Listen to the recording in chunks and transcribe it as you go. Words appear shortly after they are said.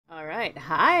Alright,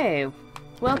 hi!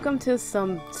 Welcome to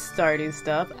some Stardew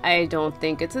stuff. I don't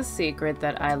think it's a secret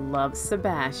that I love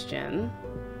Sebastian.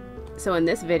 So in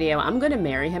this video, I'm gonna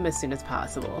marry him as soon as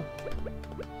possible.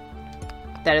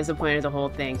 That is the point of the whole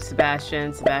thing.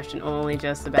 Sebastian, Sebastian only,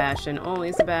 just Sebastian,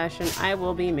 only Sebastian. I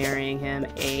will be marrying him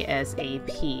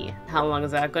ASAP. How long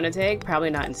is that gonna take? Probably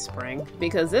not in spring.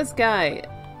 Because this guy...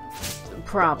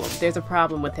 There's a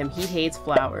problem with him. He hates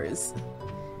flowers.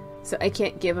 So I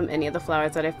can't give him any of the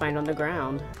flowers that I find on the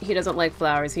ground. He doesn't like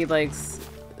flowers. He likes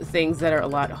things that are a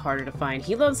lot harder to find.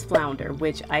 He loves flounder,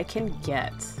 which I can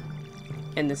get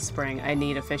in the spring. I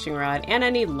need a fishing rod and I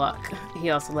need luck.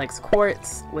 He also likes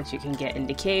quartz, which you can get in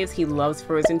the caves. He loves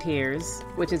frozen tears,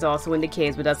 which is also in the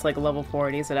caves, but that's like level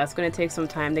 40, so that's going to take some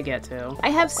time to get to.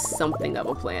 I have something of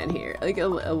a plan here, like a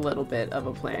little bit of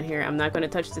a plan here. I'm not going to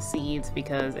touch the seeds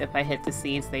because if I hit the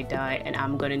seeds, they die, and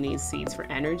I'm going to need seeds for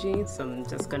energy, so I'm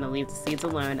just going to leave the seeds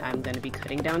alone. I'm going to be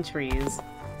cutting down trees.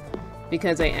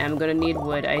 Because I am going to need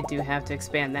wood, I do have to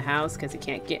expand the house because you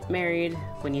can't get married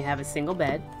when you have a single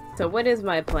bed. So what is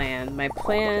my plan? My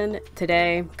plan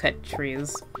today, cut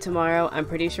trees. Tomorrow, I'm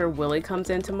pretty sure Willie comes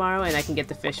in tomorrow and I can get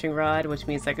the fishing rod, which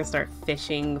means I can start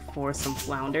fishing for some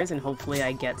flounders and hopefully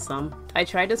I get some. I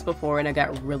tried this before and I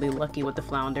got really lucky with the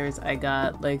flounders. I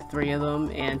got like 3 of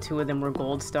them and 2 of them were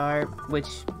gold star, which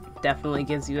definitely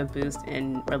gives you a boost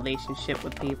in relationship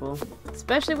with people,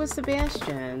 especially with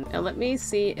Sebastian. And let me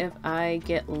see if I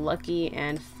get lucky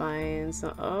and find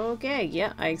some. Okay,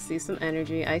 yeah, I see some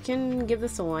energy. I can give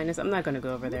this to Linus. I'm not going to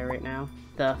go over there right now.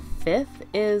 The 5th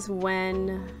is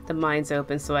when the mines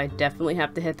open, so I definitely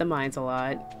have to hit the mines a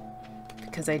lot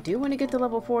because I do want to get to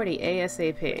level 40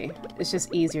 ASAP. It's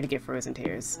just easier to get frozen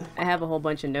tears. I have a whole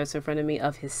bunch of notes in front of me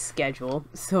of his schedule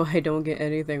so I don't get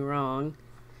anything wrong.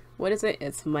 What is it?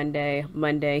 It's Monday.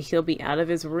 Monday, he'll be out of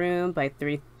his room by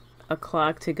 3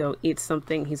 o'clock to go eat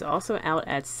something. He's also out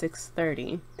at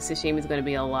 6:30. Sashimi is going to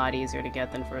be a lot easier to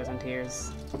get than frozen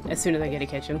tears as soon as I get a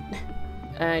kitchen.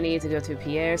 I need to go to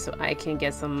Pierre so I can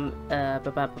get some,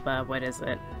 what is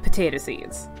it? Potato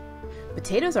seeds.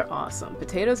 Potatoes are awesome.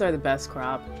 Potatoes are the best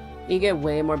crop. You get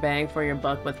way more bang for your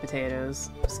buck with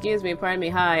potatoes. Excuse me, pardon me.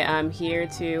 Hi, I'm here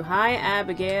to... Hi,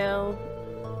 Abigail.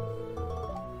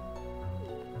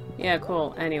 Yeah,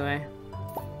 cool. Anyway.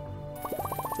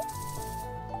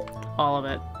 All of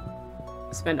it.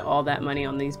 Spend all that money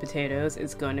on these potatoes.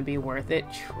 It's going to be worth it.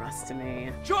 Trust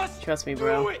me. Trust me,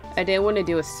 bro. I didn't want to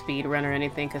do a speed run or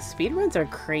anything because speed runs are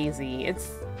crazy.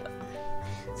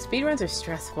 Speed runs are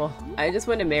stressful. I just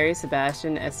want to marry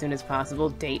Sebastian as soon as possible,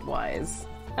 date-wise.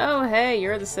 Oh, hey,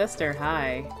 you're the sister.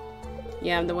 Hi.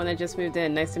 Yeah, I'm the one that just moved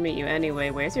in. Nice to meet you.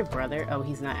 Anyway, where's your brother? Oh,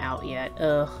 he's not out yet.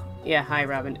 Ugh. Yeah, hi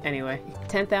Robin. Anyway,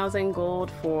 10,000 gold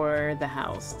for the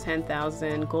house.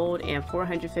 10,000 gold and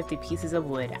 450 pieces of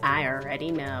wood. I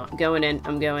already know. I'm going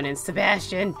in.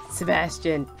 Sebastian!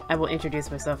 Sebastian! I will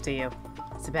introduce myself to you.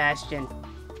 Sebastian.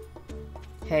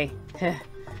 Hey.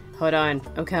 Hold on.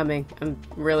 I'm coming. I'm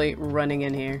really running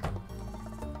in here.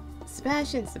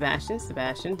 Sebastian! Sebastian!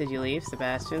 Sebastian! Did you leave?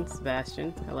 Sebastian!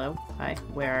 Sebastian! Hello? Hi.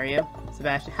 Where are you?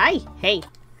 Sebastian! Hi! Hey!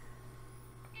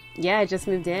 Yeah, I just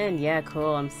moved in. Yeah,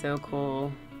 cool. I'm so cool.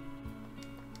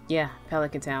 Yeah,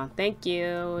 Pelican Town. Thank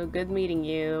you. Good meeting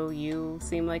you. You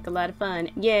seem like a lot of fun.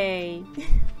 Yay!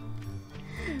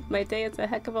 My day is a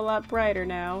heck of a lot brighter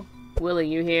now. Willie,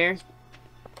 you here?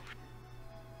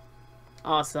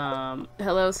 Awesome.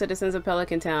 Hello, citizens of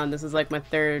Pelican Town. This is like my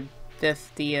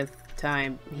 50th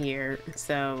time here,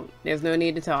 so there's no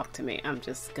need to talk to me. I'm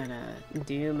just gonna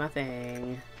do my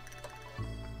thing.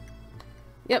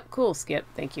 Yep, cool, Skip.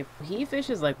 Thank you. He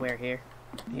fishes like where here?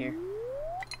 Here.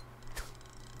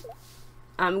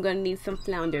 I'm gonna need some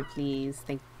flounder, please.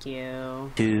 Thank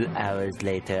you. 2 hours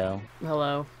later.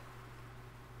 Hello.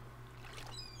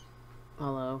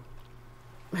 Hello.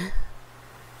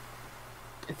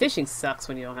 Fishing sucks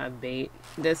when you don't have bait.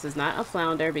 This is not a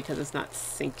flounder because it's not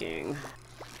sinking.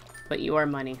 But you are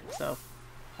money, so.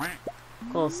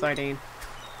 Cool, sardine.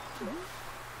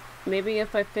 Maybe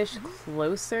if I fish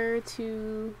closer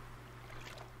to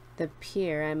the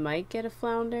pier, I might get a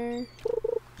flounder.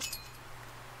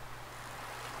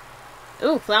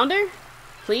 Ooh, flounder?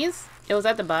 Please? It was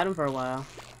at the bottom for a while.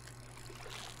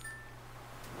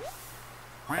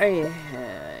 Oh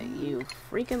yeah, you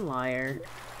freaking liar.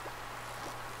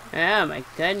 Oh my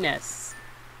goodness.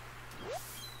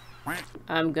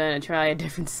 I'm gonna try a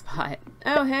different spot.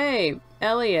 Oh hey,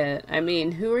 Elliot. I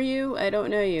mean, who are you? I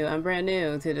don't know you. I'm brand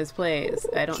new to this place.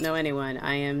 I don't know anyone.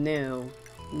 I am new.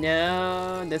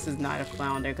 No, this is not a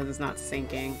flounder because it's not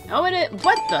sinking. Oh, it is.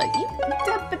 What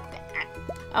the?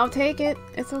 I'll take it.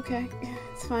 It's okay.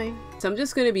 It's fine. So I'm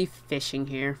just gonna be fishing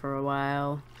here for a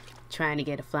while. trying to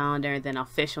get a flounder, then I'll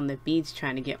fish on the beach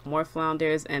trying to get more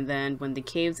flounders, and then when the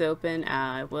caves open,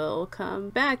 I will come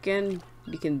back and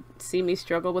you can see me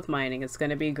struggle with mining. It's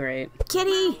gonna be great.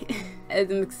 Kitty!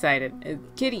 I'm excited.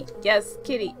 Kitty, yes,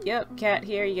 kitty, yep, cat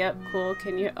here, yep, cool,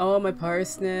 can you, oh, my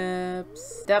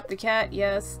parsnips. Stop the cat,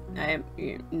 yes,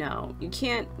 no, we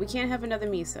can't have another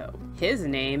miso. His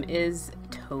name is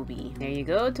Toby. There you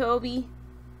go, Toby.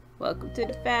 Welcome to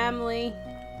the family.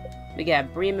 We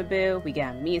got Brimaboo, we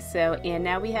got Miso, and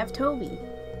now we have Toby.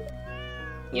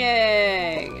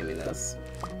 Yay! Give me this.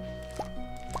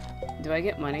 Do I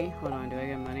get money? Hold on, do I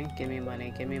get money? Give me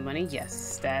money, give me money.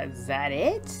 Yes, is that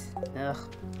it? Ugh.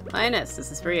 Linus,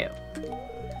 this is for you.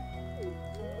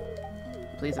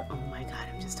 Please, oh my god,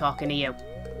 I'm just talking to you.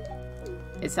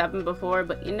 It's happened before,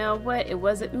 but you know what? It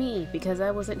wasn't me, because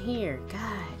I wasn't here.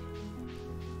 God.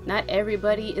 Not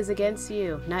everybody is against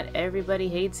you. Not everybody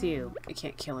hates you. I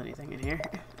can't kill anything in here.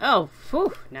 Oh,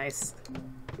 whew, nice.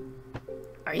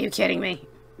 Are you kidding me?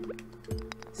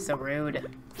 So rude.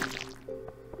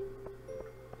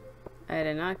 I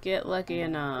did not get lucky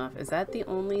enough. Is that the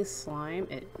only slime?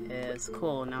 It is.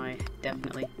 Cool, now I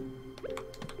definitely...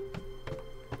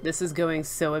 This is going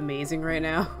so amazing right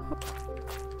now.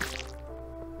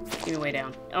 Give me way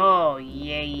down. Oh,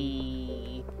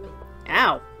 yay.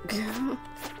 Ow.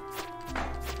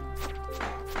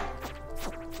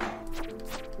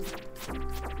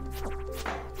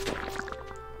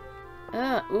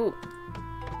 Ooh.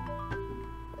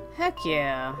 Heck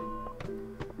yeah.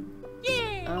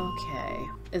 Okay.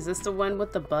 Is this the one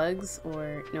with the bugs?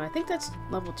 Or... No, I think that's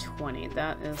level 20.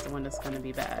 That is the one that's gonna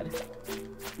be bad.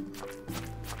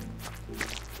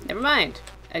 Never mind.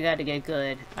 I gotta get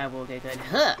good. I will get good.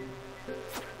 Huh!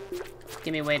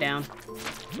 Give me way down.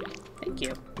 Thank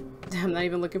you. I'm not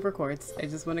even looking for quartz. I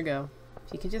just want to go.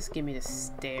 If you could just give me the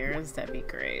stairs, that'd be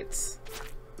great.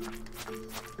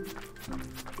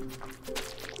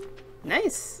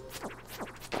 Nice!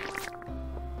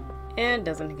 And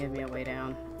doesn't give me a way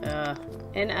down.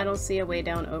 And I don't see a way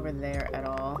down over there at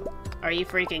all. Are you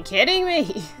freaking kidding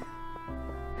me?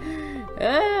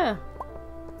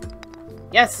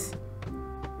 Yes!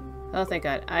 Oh, thank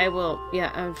God. I will...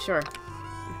 Yeah, I'm sure.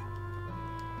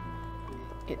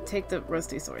 Take the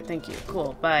rusty sword. Thank you.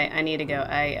 Cool. Bye. I need to go.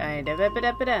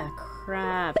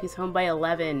 Crap. He's home by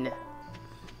 11.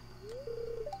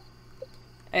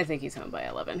 I think he's home by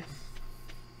 11.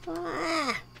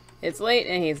 It's late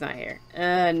and he's not here.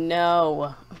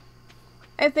 No.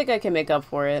 I think I can make up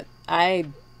for it. I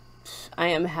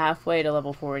am halfway to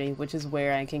level 40, which is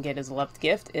where I can get his loved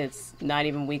gift. It's not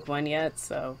even week 1 yet,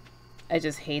 so I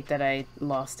just hate that I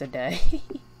lost a day.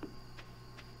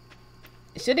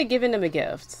 Should have given him a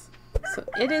gift. So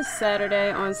it is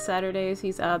Saturday. On Saturdays,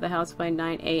 he's out of the house by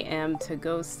 9 a.m. to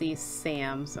go see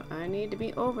Sam. So I need to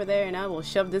be over there and I will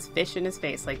shove this fish in his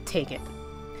face. Like, take it.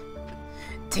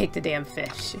 Take the damn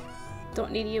fish.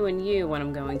 Don't need you and you when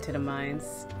I'm going to the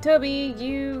mines. Toby,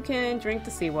 you can drink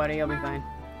the seawater. You'll be fine.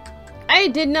 I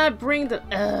did not bring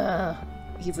the...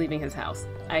 He's leaving his house.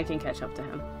 I can catch up to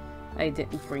him. I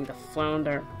didn't bring the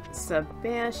flounder.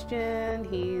 Sebastian,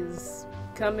 he's...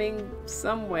 coming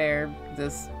somewhere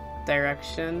this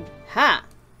direction. Ha!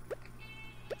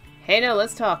 Hey, no,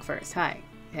 let's talk first. Hi.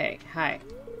 Hey, hi.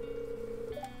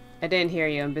 I didn't hear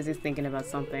you. I'm busy thinking about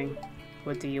something.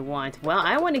 What do you want? Well,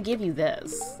 I want to give you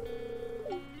this.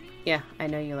 Yeah, I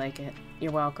know you like it.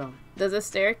 You're welcome. Does a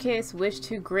staircase wish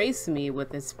to grace me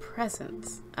with its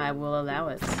presence? I will allow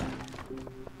it.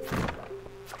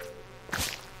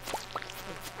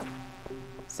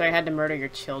 Sorry, I had to murder your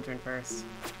children first.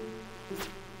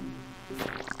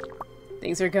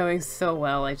 Things are going so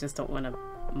well, I just don't want to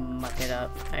muck it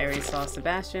up. I already saw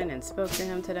Sebastian and spoke to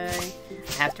him today.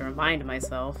 I have to remind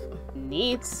myself.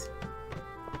 Neat.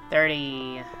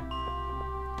 30.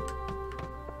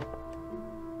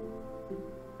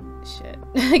 Shit.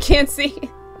 I can't see.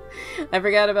 I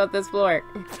forgot about this floor.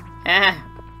 Ah.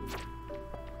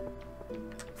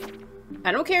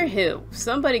 I don't care who.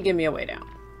 Somebody give me a way down.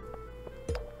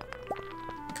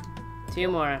 2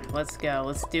 more. Let's go.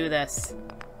 Let's do this.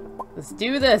 Let's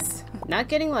do this! Not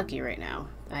getting lucky right now.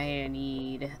 I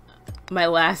need my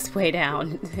last way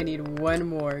down. I need 1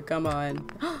 more. Come on.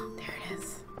 There it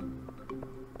is.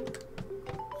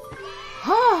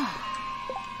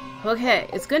 Okay,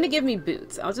 it's gonna give me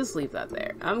boots. I'll just leave that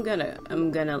there. I'm gonna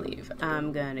leave.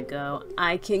 I'm gonna go.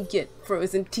 I can get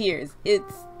frozen tears.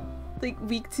 It's like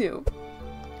week 2.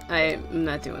 I'm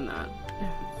not doing that.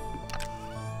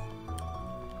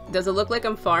 Does it look like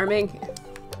I'm farming?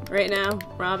 Right now,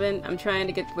 Robin, I'm trying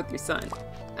to get with your son.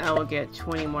 I will get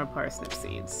 20 more parsnip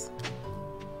seeds.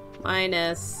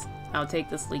 Linus, I'll take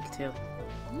this leek too.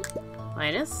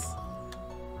 Linus?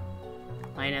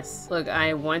 Linus. Look,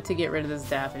 I want to get rid of this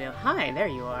daffodil. Hi, there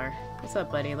you are. What's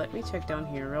up, buddy? Let me check down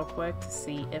here real quick to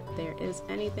see if there is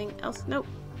anything else. Nope.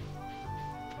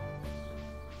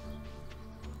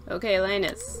 Okay,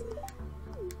 Linus.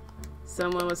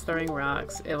 Someone was throwing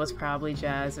rocks. It was probably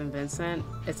Jazz and Vincent.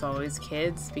 It's always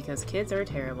kids, because kids are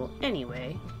terrible.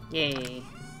 Anyway. Yay.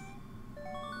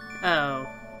 Oh.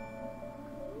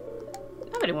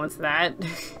 Nobody wants that.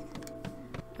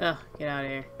 Ugh, get out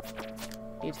of here.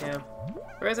 You too.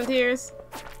 Frozen tears?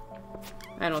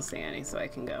 I don't see any, so I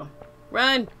can go.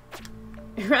 Run!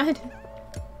 Run!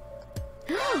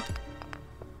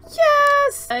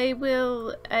 Yes! I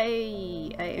will...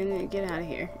 get out of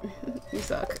here. You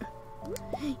suck.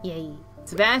 Yay.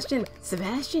 Sebastian!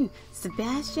 Sebastian!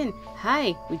 Sebastian!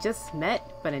 Hi! We just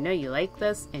met, but I know you like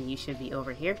this, and you should be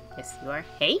over here. Yes, you are.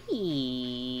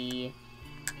 Hey!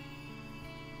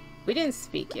 We didn't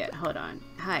speak yet. Hold on.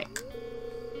 Hi.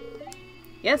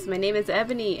 Yes, my name is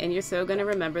Ebony, and you're so gonna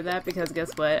remember that because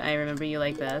guess what? I remember you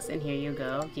like this, and here you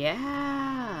go.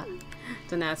 Yeah!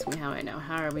 Don't ask me how I know.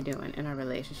 How are we doing in our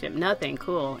relationship? Nothing.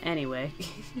 Cool. Anyway.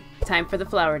 Time for the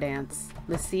flower dance.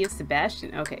 Let's see if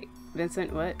Sebastian... Okay.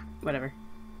 Vincent, what? Whatever.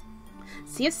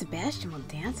 See if Sebastian will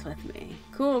dance with me.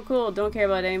 Cool, cool. Don't care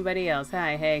about anybody else.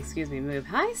 Hi, hey, excuse me, move.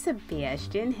 Hi,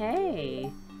 Sebastian.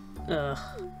 Hey. Ugh.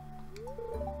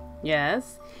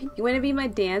 Yes? You want to be my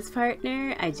dance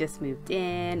partner? I just moved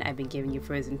in. I've been giving you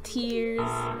frozen tears.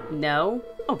 No?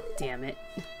 Oh, damn it.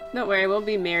 Don't worry, we'll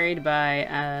be married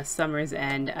by summer's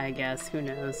end, I guess. Who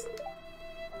knows?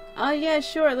 Oh, yeah,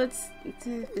 sure. Let's...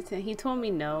 He told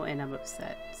me no, and I'm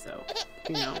upset. So,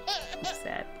 you know, I'm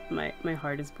sad. My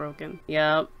heart is broken.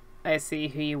 Yep. I see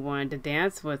who you wanted to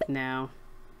dance with now.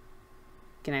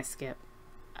 Can I skip?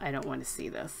 I don't want to see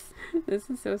this.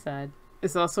 This is so sad.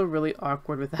 It's also really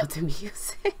awkward without the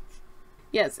music.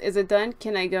 Yes, is it done?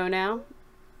 Can I go now?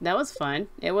 That was fun.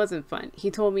 It wasn't fun.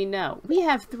 He told me no. We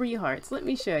have 3 hearts. Let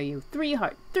me show you. 3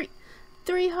 hearts.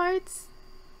 Three hearts?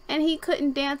 And he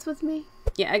couldn't dance with me?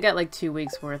 Yeah, I got like 2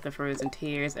 weeks worth of frozen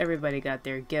tears. Everybody got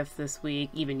their gift this week.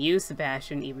 Even you,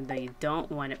 Sebastian, even though you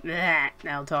don't want it. Blah,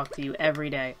 I'll talk to you every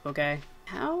day, okay?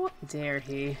 How dare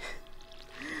he?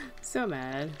 So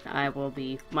mad. I will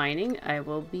be mining. I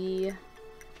will be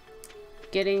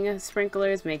getting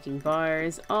sprinklers, making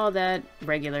bars, all that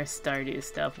regular Stardew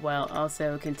stuff, while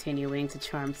also continuing to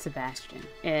charm Sebastian.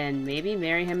 And maybe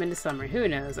marry him in the summer. Who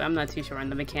knows? I'm not too sure on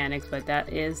the mechanics, but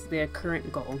that is the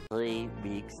current goal. 3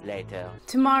 weeks later.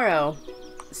 Tomorrow,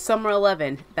 Summer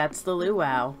 11. That's the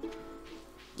luau.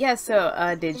 Yeah,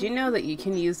 so, did you know that you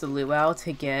can use the luau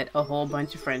to get a whole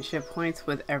bunch of friendship points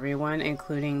with everyone,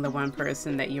 including the one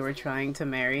person that you were trying to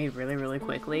marry really, really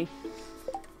quickly?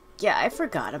 Yeah, I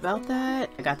forgot about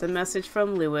that. I got the message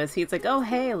from Lewis. He's like, oh,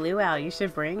 hey, luau, you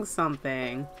should bring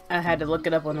something. I had to look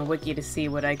it up on the wiki to see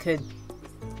what I could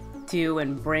do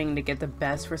and bring to get the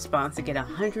best response to get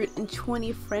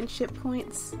 120 friendship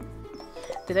points.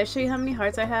 Did I show you how many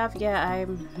hearts I have? Yeah,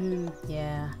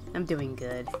 I'm doing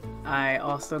good. I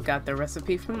also got the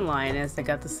recipe from Linus. I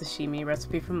got the sashimi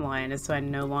recipe from Linus, so I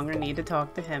no longer need to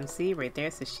talk to him. See, right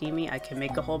there, sashimi. I can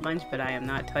make a whole bunch, but I am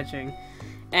not touching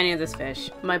any of this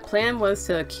fish. My plan was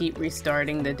to keep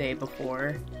restarting the day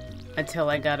before until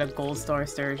I got a gold star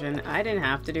sturgeon. I didn't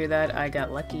have to do that. I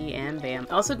got lucky and bam.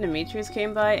 Also, Demetrius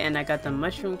came by and I got the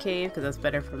mushroom cave because that's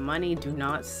better for money. Do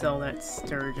not sell that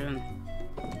sturgeon.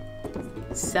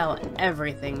 Sell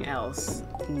everything else.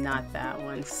 Not that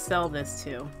one. Sell this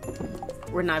too.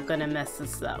 We're not gonna mess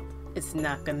this up. It's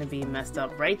not gonna be messed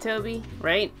up. Right, Toby?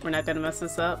 Right? We're not gonna mess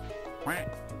this up?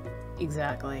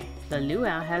 Exactly. The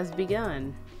luau has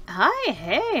begun. Hi,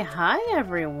 hey, hi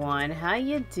everyone. How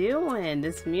you doing?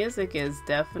 This music is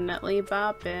definitely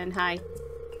bopping. Hi.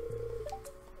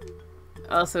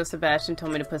 Also, Sebastian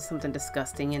told me to put something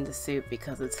disgusting in the soup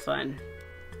because it's fun.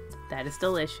 That is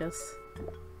delicious.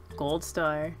 Gold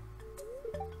star.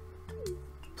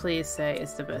 Please say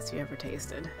it's the best you ever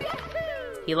tasted.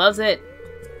 He loves it.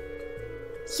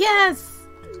 Yes!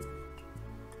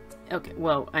 Okay,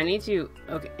 whoa, I need you...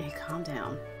 Okay, hey, calm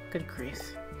down. Good grief.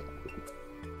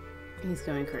 He's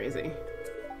going crazy.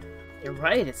 You're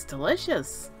right, it's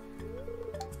delicious.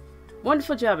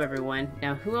 Wonderful job, everyone.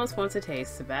 Now, who else wants a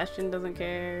taste? Sebastian doesn't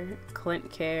care.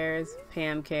 Clint cares.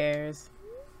 Pam cares.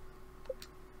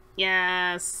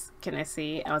 Yes! Can I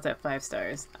see? I was at 5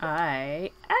 stars.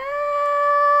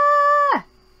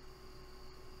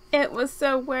 It was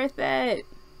so worth it!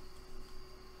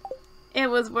 It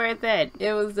was worth it.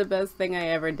 It was the best thing I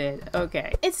ever did.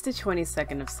 Okay. It's the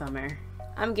 22nd of summer.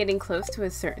 I'm getting close to a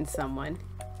certain someone.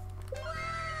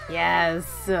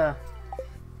 Yes.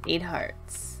 8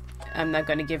 hearts. I'm not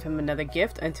gonna give him another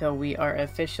gift until we are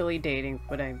officially dating,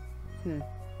 but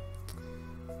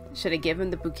should I give him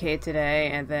the bouquet today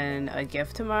and then a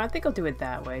gift tomorrow? I think I'll do it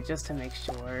that way, just to make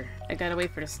sure. I gotta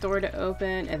wait for the store to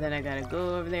open, and then I gotta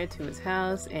go over there to his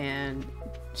house and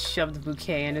shove the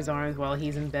bouquet in his arms while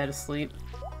he's in bed asleep.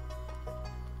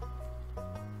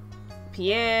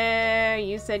 Pierre,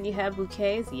 you said you have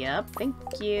bouquets? Yep, thank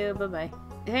you, bye-bye.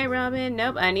 Hey Robin,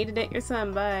 nope, I need to date your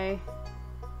son, bye.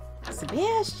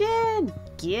 Sebastian,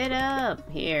 get up.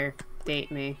 Here,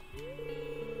 date me.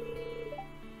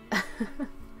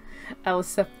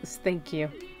 Thank you.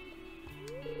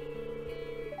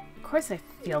 Of course I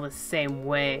feel the same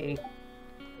way.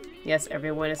 Yes,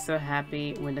 everyone is so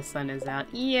happy when the sun is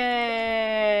out.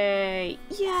 Yay!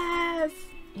 Yes!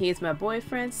 He's my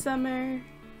boyfriend, Summer.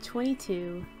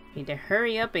 22. Need to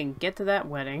hurry up and get to that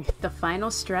wedding. The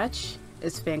final stretch.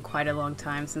 It's been quite a long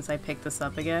time since I picked this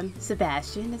up again.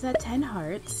 Sebastian is at 10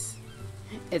 hearts.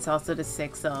 It's also the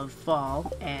 6th of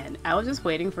fall, and I was just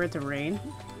waiting for it to rain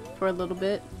for a little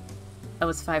bit. I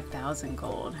was 5,000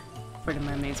 gold for the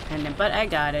mermaid's pendant, but I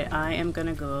got it. I am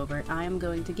gonna go over. I am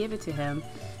going to give it to him,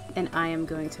 and I am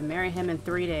going to marry him in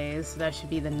 3 days. So that should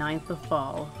be the 9th of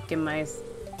fall. Get my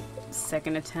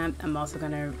second attempt. I'm also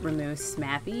gonna remove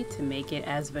Smappy to make it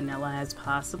as vanilla as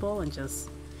possible and just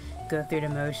go through the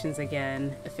motions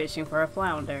again, fishing for a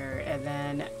flounder, and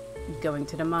then going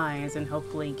to the mines and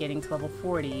hopefully getting to level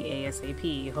 40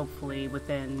 ASAP, hopefully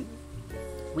within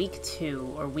week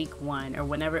 2 or week 1 or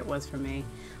whenever it was for me.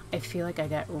 I feel like I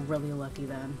got really lucky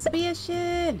then.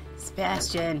 Sebastian!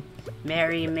 Sebastian!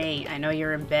 Marry me! I know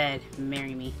you're in bed.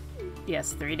 Marry me.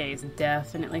 Yes, 3 days.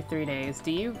 Definitely 3 days.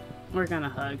 We're gonna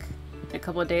hug. In a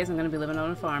couple of days I'm gonna be living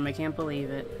on a farm. I can't believe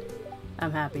it.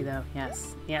 I'm happy though.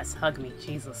 Yes. Yes, hug me.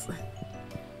 Jesus.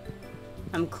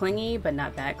 I'm clingy, but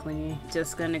not that clingy.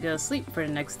 Just gonna go sleep for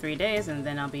the next 3 days and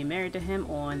then I'll be married to him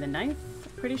on the 9th,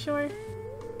 pretty sure.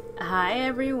 Hi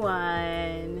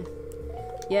everyone!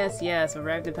 Yes,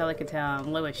 arrived in Pelican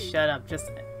Town. Lois, shut up.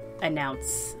 Just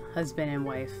announce husband and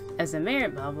wife. As a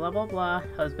married, blah blah blah blah,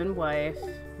 husband, wife,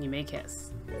 you may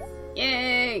kiss.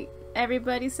 Yay!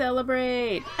 Everybody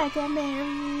celebrate! I got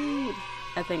married!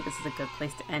 I think this is a good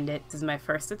place to end it. This is my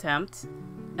first attempt.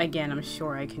 Again, I'm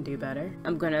sure I can do better.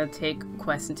 I'm gonna take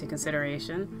quests into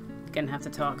consideration. Gonna have to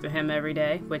talk to him every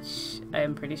day, which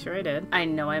I'm pretty sure I did. I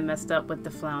know I messed up with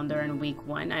the flounder in week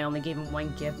 1. I only gave him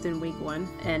 1 gift in week 1,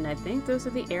 and I think those are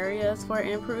the areas for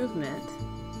improvement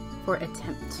for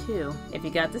attempt 2. If you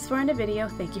got this far in the video,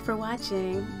 thank you for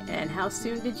watching. And how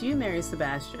soon did you marry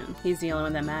Sebastian? He's the only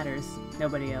one that matters,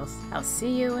 nobody else. I'll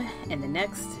see you in the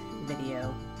next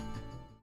video.